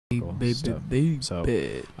cool stuff. So,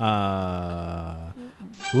 baby.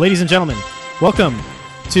 ladies and gentlemen, welcome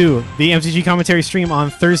to the MTG commentary stream on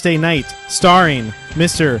Thursday night, starring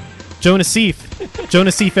Mr. Joe Nassif. Joe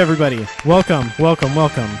Nassif, everybody. Welcome, welcome,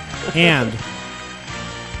 welcome. And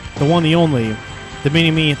the one, the only, the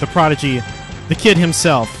mini-me, the prodigy, the kid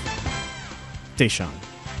himself, Daysean.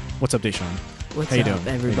 What's up, Daysean? What's How you up,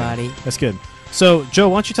 doing? everybody? That's good. So, Joe,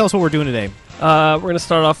 why don't you tell us what we're doing today? We're going to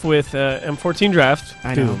start off with M14 draft.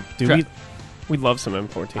 I know. Dude, we love some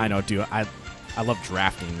M14. I know, dude. I love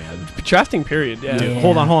drafting, man. Drafting, period, yeah. Dude,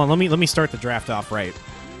 hold on. Let me start the draft off right.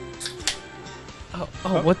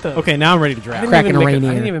 Oh, what the? Okay, now I'm ready to I draft. didn't, even Cracking make a a, I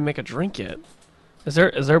rainier. didn't even make a drink yet. Is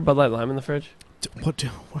there Bud Light Lime in the fridge? What do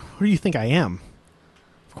you think I am?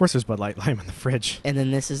 Of course there's Bud Light Lime in the fridge. And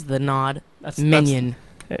then this is the nod. That's Minion.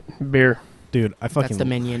 Beer. Dude, I fucking... That's the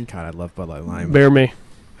minion. God, I love Bud Light Lime. Bear me.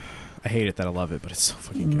 I hate it that I love it, but it's so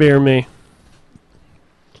fucking good. Bear me.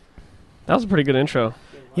 That was a pretty good intro.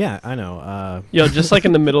 Yeah, I know. Yo, just like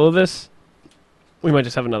in the middle of this, we might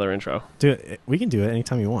just have another intro. Dude, we can do it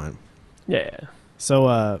anytime you want. Yeah.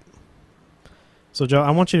 So Joe,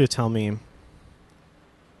 I want you to tell me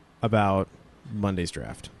about Monday's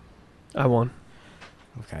draft. I won.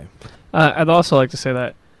 Okay. I'd also like to say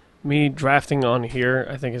that me drafting on here,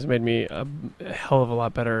 I think, has made me a hell of a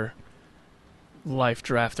lot better live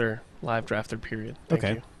drafter, period. Thank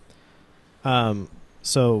Okay. you.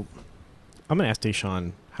 So I'm going to ask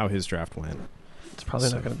Daysean how his draft went. It's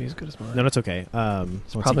probably not going to be as good as mine. No, that's okay.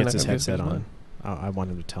 Once he probably gets his not gonna be as good headset as on, I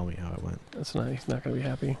want him to tell me how it went. He's not going to be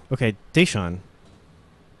happy. Okay, Daysean,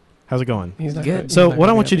 how's it going? He's not Good. Gonna, So what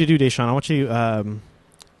I want you to do, Daysean, I want you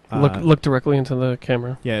look directly into the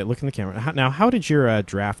camera. Yeah, look in the camera. How did your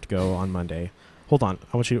draft go on Monday? Hold on.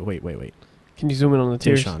 I want you to wait. Can you zoom in on the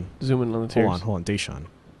tiers? Daysean. Zoom in on the tiers. Hold on. Daysean.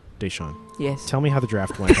 Yes. Tell me how the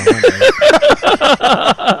draft went on Monday.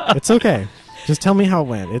 It's okay. Just tell me how it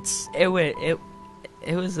went.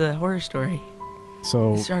 It was a horror story.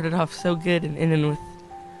 So It started off so good and ended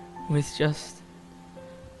with just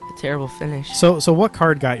a terrible finish. So what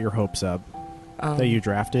card got your hopes up that you Um,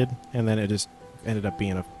 drafted, and then it just ended up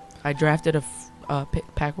being a... I drafted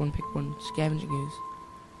pack one, pick one scavenging ooze.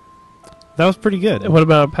 That was pretty good. What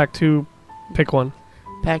about pack 2, pick one?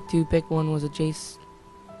 Pack two, pick one was a Jace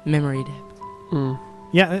memory depth. Mm.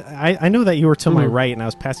 Yeah, I know that you were to my Mhm. right, and I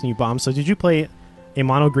was passing you bombs. So did you play a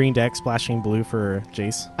mono green deck splashing blue for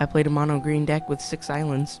Jace? I played a mono green deck with 6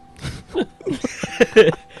 islands.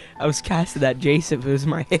 I was casting that Jace if it was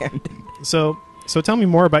my hand. So tell me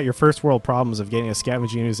more about your first world problems of getting a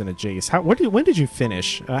scavenging ooze and a Jace. When did you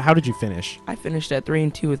finish? How did you finish? I finished at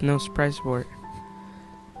 3-2 with no surprise support.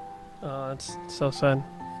 It's so sad.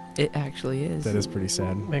 It actually is. That is pretty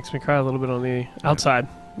sad. Makes me cry a little bit on the outside.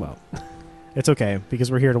 Well, it's okay, because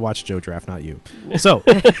we're here to watch Joe draft, not you. So,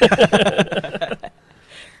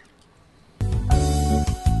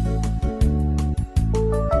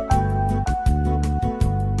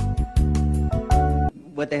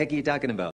 What the heck are you talking about?